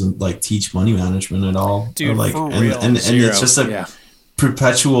here doesn't like teach money management at all. Dude, or, like, for real. And it's just a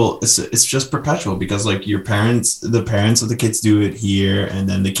perpetual. It's just perpetual, because like the parents of the kids do it here, and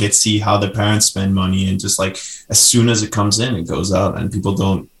then the kids see how the parents spend money, and just like as soon as it comes in, it goes out, and people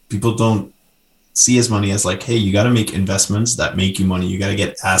don't see as money as like, hey, you got to make investments that make you money. You got to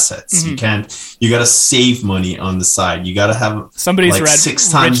get assets. You got to save money on the side. You got to have somebody's like read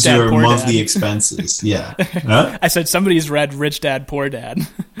 6 times Dad, your monthly Dad. Expenses. Yeah. Huh? I said somebody's read Rich Dad, Poor Dad.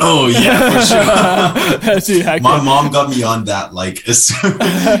 Oh yeah, for sure. Dude, my mom got me on that. Like, she's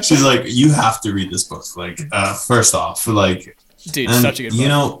like, you have to read this book. Like, first off, like, dude, and, such a good book. You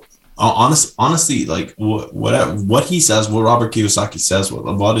know, honestly, like what he says, what Robert Kiyosaki says, what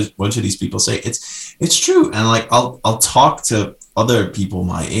a bunch of these people say, it's true. And like I'll talk to other people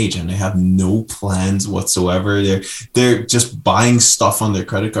my age and they have no plans whatsoever. They're just buying stuff on their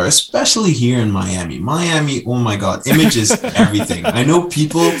credit card, especially here in Miami. Oh my God, image is everything. I know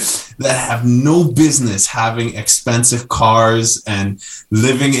people that have no business having expensive cars and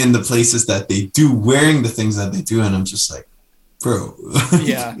living in the places that they do, wearing the things that they do, and I'm just like, bro.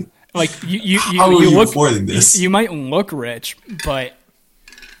 Yeah. Like you How are you affording this? You might look rich, but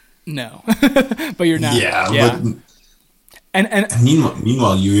no, but you're not. Yeah. But, and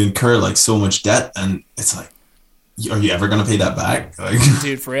meanwhile, you incur like so much debt, and it's like, are you ever gonna pay that back? Like,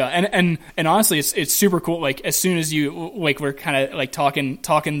 dude, for real. And honestly, it's super cool. Like as soon as you like, we're kind of like talking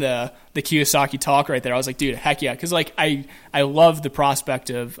the Kiyosaki talk right there. I was like, dude, heck yeah, because like I love the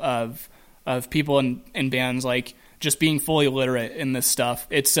prospect of people in bands like just being fully literate in this stuff.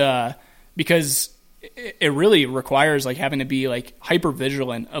 It's because it really requires like having to be like hyper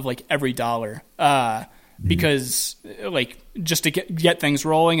vigilant of like every dollar. Because like just to get things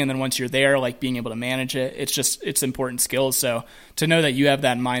rolling, and then once you're there, like being able to manage it, it's important skills. So to know that you have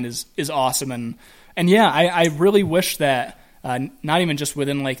that in mind is awesome. And yeah, I really wish that not even just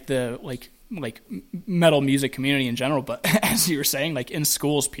within like the like metal music community in general, but as you were saying, like in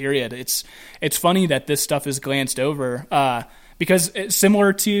schools, period. It's funny that this stuff is glanced over because it's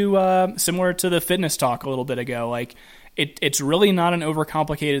similar to the fitness talk a little bit ago. Like it's really not an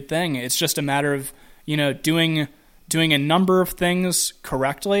overcomplicated thing. It's just a matter of, you know, doing a number of things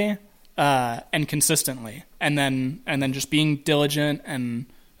correctly and consistently, and then just being diligent and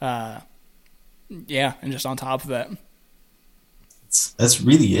and just on top of it. That's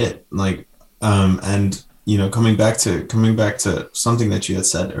really it. Like, and you know, coming back to something that you had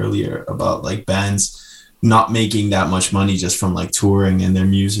said earlier about like bands not making that much money just from like touring and their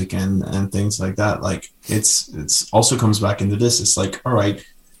music and things like that. Like it's also comes back into this. It's like, all right,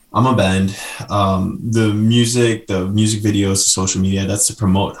 I'm a band. The music videos, the social media, that's to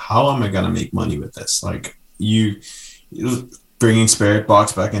promote. How am I going to make money with this? Like you bringing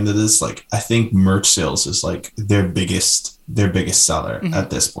Spiritbox back into this, like I think merch sales is like their biggest seller at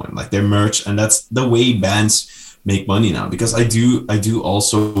this point, like their merch. And that's the way bands make money now, because I do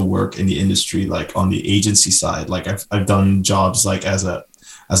also work in the industry, like on the agency side. Like I've done jobs like as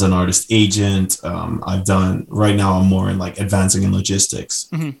an artist agent. I've done, right now I'm more in like advancing in logistics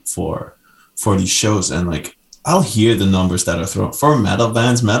for these shows. And like, I'll hear the numbers that are thrown for metal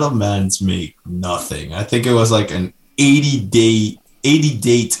bands. Metal bands make nothing. I think it was like an 80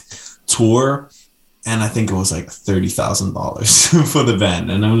 date tour. And I think it was like $30,000 for the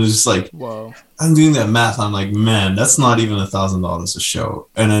band. And I was just like, whoa, I'm doing that math. I'm like, man, that's not even $1,000 a show.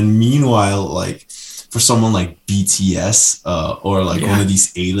 And then meanwhile, like, for someone like BTS or like one of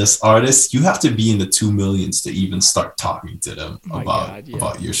these A-list artists, you have to be in the 2 millions to even start talking to them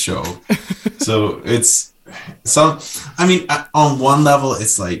about your show. So it's I mean, on one level,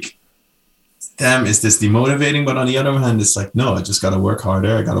 it's like, damn, is this demotivating? But on the other hand, it's like, no, I just got to work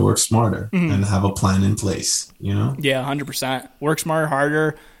harder. I got to work smarter and have a plan in place, you know? Yeah, 100%. Work smarter,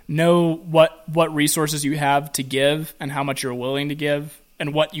 harder. Know what resources you have to give and how much you're willing to give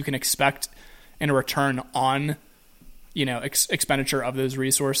and what you can expect in a return on, you know, expenditure of those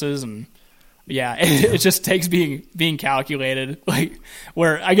resources. And yeah, it just takes being calculated, like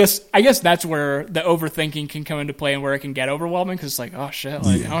where I guess that's where the overthinking can come into play and where it can get overwhelming. Cause it's like, oh shit,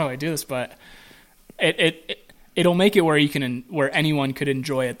 like how do I do this? But it'll make it where anyone could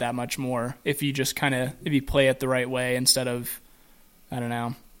enjoy it that much more if you just if you play it the right way instead of, I don't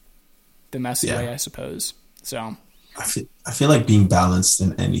know, the messy way, I suppose. So I feel like being balanced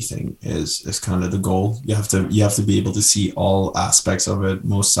in anything is kind of the goal. You have to be able to see all aspects of it,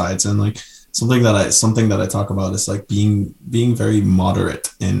 most sides, and like something that I talk about is like being very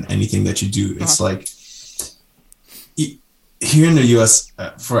moderate in anything that you do. It's like here in the US,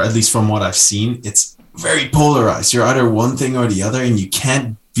 for at least from what I've seen, it's very polarized. You're either one thing or the other, and you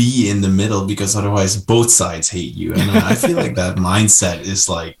can't be in the middle because otherwise both sides hate you. And I feel like that mindset is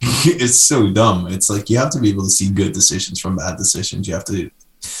like, it's so dumb. It's like you have to be able to see good decisions from bad decisions. You have to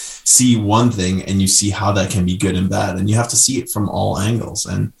see one thing and you see how that can be good and bad, and you have to see it from all angles.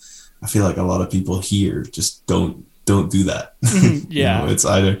 And I feel like a lot of people here just don't do that. Yeah. You know, it's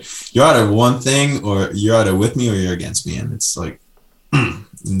you're either one thing, or you're either with me or you're against me. And it's like,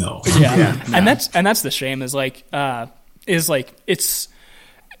 no. Yeah. And that's the shame is like, it's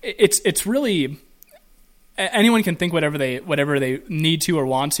really, anyone can think whatever they need to or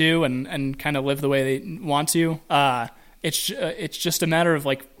want to, and kind of live the way they want to. It's just a matter of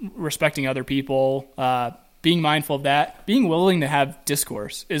like respecting other people, being mindful of that, being willing to have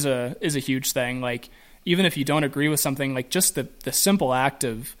discourse is a huge thing. Like, even if you don't agree with something, like just the simple act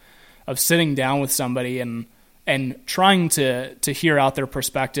of sitting down with somebody and trying to hear out their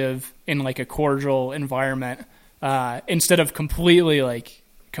perspective in like a cordial environment, instead of completely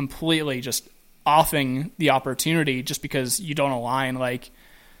just offing the opportunity just because you don't align. Like,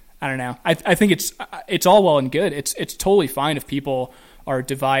 I don't know. I think it's all well and good. It's totally fine if people are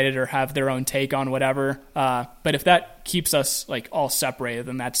divided or have their own take on whatever. But if that keeps us like all separated,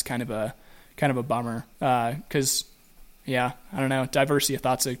 then that's kind of a bummer. 'Cause yeah, I don't know. Diversity of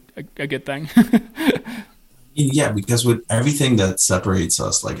thought's a good thing. Yeah, because with everything that separates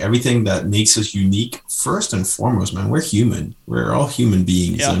us, like everything that makes us unique, first and foremost, man, we're human. We're all human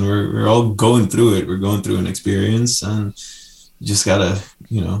beings, and we're all going through it. We're going through an experience, and you just gotta,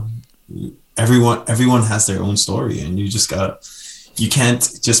 everyone has their own story, and you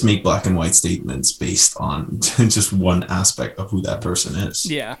can't just make black and white statements based on just one aspect of who that person is.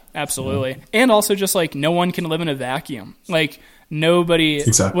 Yeah, absolutely. And also just like no one can live in a vacuum. Like nobody,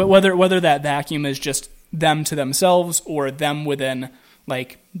 exactly. whether that vacuum is just them to themselves or them within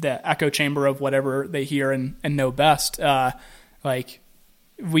like the echo chamber of whatever they hear and know best. Like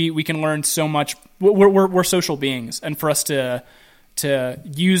we can learn so much. We're social beings, and for us to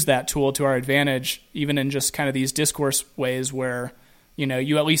use that tool to our advantage, even in just kind of these discourse ways where,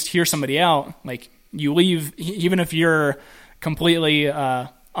 you at least hear somebody out, like you leave, even if you're completely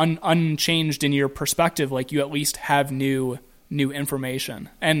unchanged in your perspective, like you at least have new information.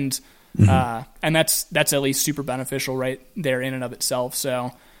 And and that's at least super beneficial right there in and of itself.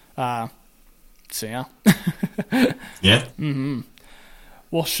 So yeah. Yeah. Mm-hmm.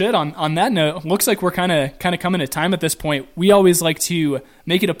 Well, shit, on that note, looks like we're kind of coming to time at this point. We always like to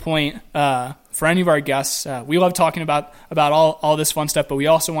make it a point for any of our guests. We love talking about all this fun stuff, but we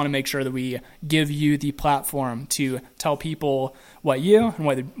also want to make sure that we give you the platform to tell people what you and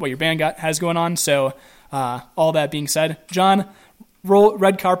what your band has going on. So all that being said, John,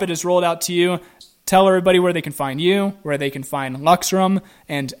 red carpet is rolled out to you. Tell everybody where they can find you, where they can find Luxrum,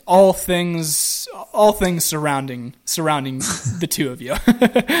 and all things surrounding the two of you.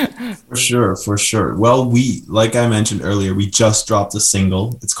 For sure. Well, like I mentioned earlier, we just dropped a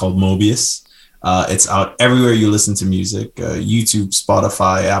single. It's called Mobius. It's out everywhere you listen to music, YouTube,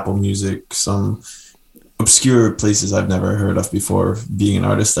 Spotify, Apple Music, some obscure places I've never heard of before, being an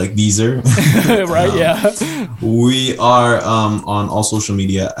artist like Deezer. Right, yeah. We are on all social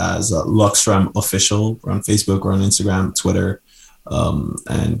media as Luxrum Official. We're on Facebook, we're on Instagram, Twitter.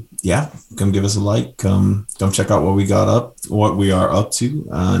 And yeah, come give us a like. Come check out what we are up to.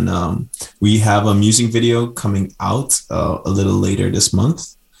 And we have a music video coming out a little later this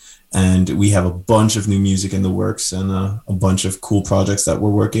month. And we have a bunch of new music in the works and a bunch of cool projects that we're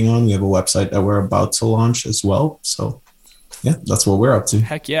working on. We have a website that we're about to launch as well. So yeah, that's what we're up to.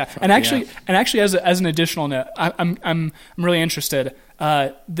 Heck yeah. And actually as an additional note, I'm really interested.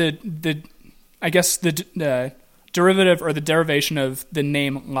 The derivative or the derivation of the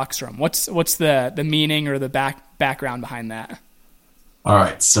name Luxrum. What's the meaning or the background behind that? All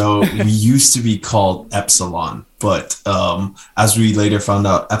right, so we used to be called Epsilon, but as we later found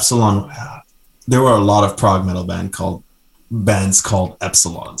out, Epsilon, there were a lot of prog metal bands called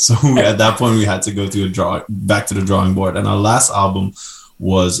Epsilon. So at that point, we had to go back to the drawing board. And our last album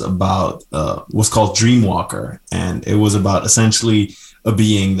was called Dreamwalker, and it was about essentially a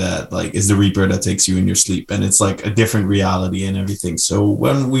being that like is the reaper that takes you in your sleep, and it's like a different reality and everything. So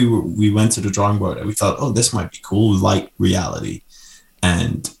when we went to the drawing board, we thought, oh, this might be cool, light reality.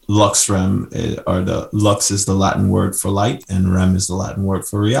 And Luxrem, Lux is the Latin word for light, and Rem is the Latin word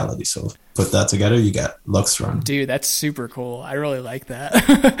for reality. So put that together, you got Luxrem. Dude, that's super cool. I really like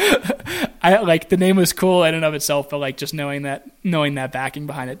that. I like the name was cool in and of itself, but like just knowing that backing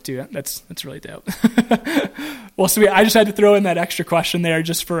behind it too, that's really dope. Well, sweet. I just had to throw in that extra question there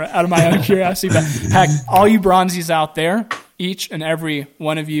just for out of my own curiosity. But heck, all you bronzies out there, each and every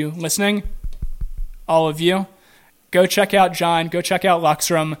one of you listening, all of you, go check out John. Go check out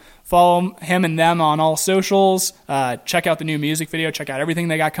Luxrum. Follow him and them on all socials. Check out the new music video. Check out everything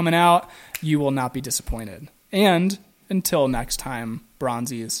they got coming out. You will not be disappointed. And until next time,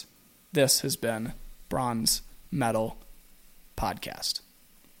 Bronzies, this has been Bronze Metal Podcast.